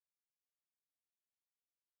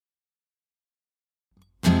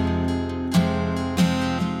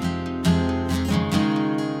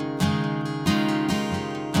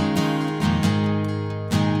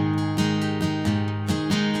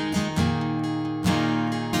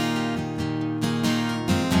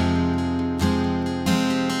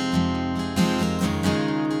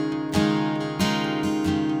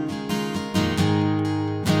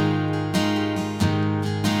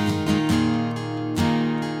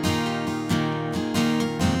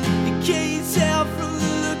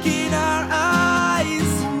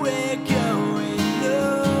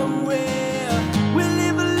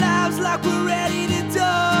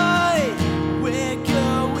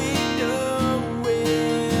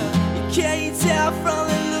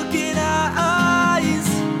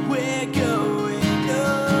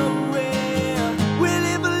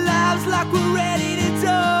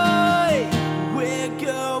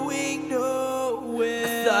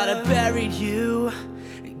thought I buried you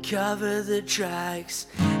and covered the tracks.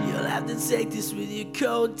 You'll have to take this with your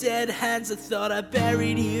cold dead hands. I thought I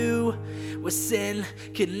buried you where sin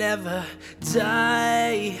could never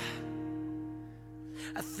die.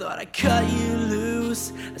 I thought I cut you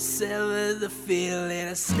loose, I severed the feeling.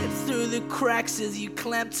 I slipped through the cracks as you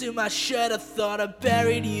clamped to my shirt. I thought I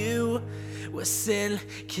buried you where sin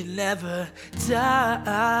can never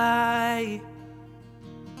die.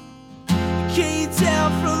 Can you tell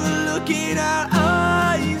from the look in our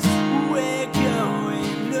eyes? We're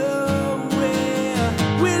going nowhere.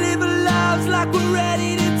 We live our lives like we're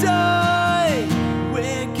ready to die.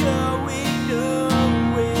 We're going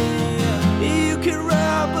nowhere. You can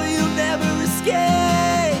run but you'll never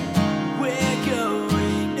escape. We're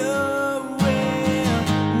going nowhere.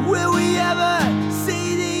 Will we ever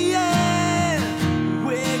see the end?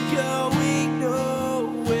 We're going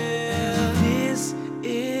nowhere. This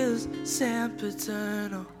is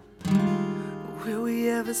sempiternal. Will we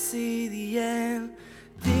ever see the end?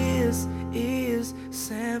 This is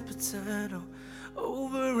sempiternal.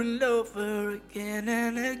 Over and over again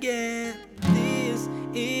and again. This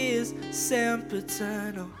is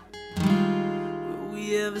sempiternal. Will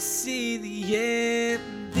we ever see the end?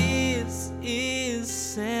 This is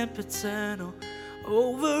sempiternal.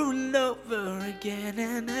 Over and over again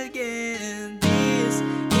and again. This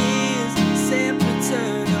is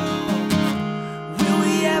sempiternal. Will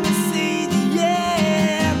we ever see the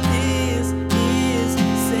end? This is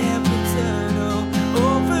sempiternal.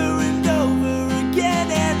 Over and over again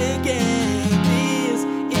and again. This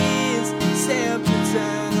is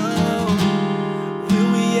sempiternal. Will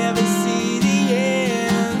we ever see the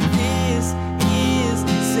end? This is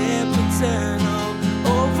sempiternal.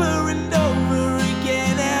 Over and over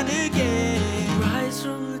again and again. Rise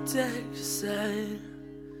from the dead, you said.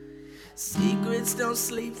 Secrets don't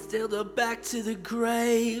sleep, still they're back to the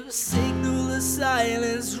grave. Signal the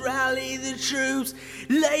silence, rally the troops.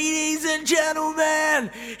 Ladies and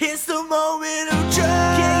gentlemen, it's the moment of truth.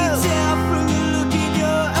 Can you tell from the look in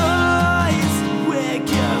your eyes? We're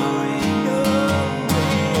going nowhere.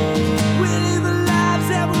 We live our lives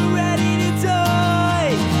and we're ready to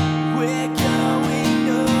die. We're going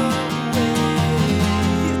nowhere.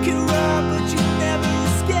 You can run but you'll never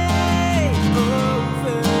escape.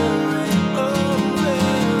 Over and over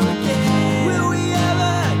again. Will we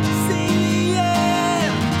ever see the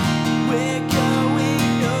end? We're going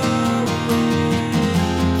nowhere.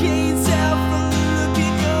 Can you tell from the look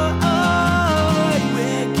in your eyes?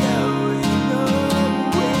 We're going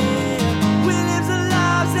nowhere. We live our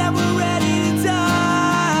lives and we're ready to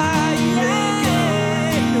die. We're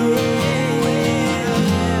going nowhere.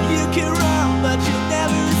 You can run but you'll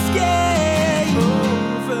never escape.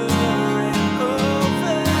 Over and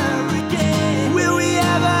over again. Will we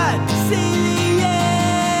ever see the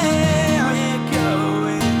end? We're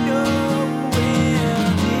going nowhere.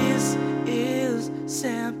 This is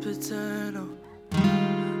sempiternal.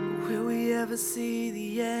 Will we ever see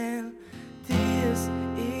the end? This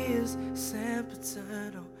is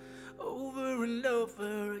sempiternal. Over and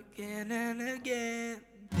over again and again.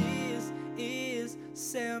 This is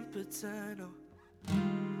sempiternal.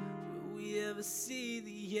 Will we ever see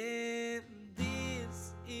the end?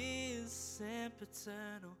 This is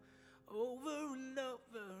sempiternal. Over and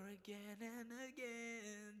over again and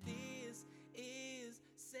again. This is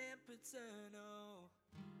sempiternal.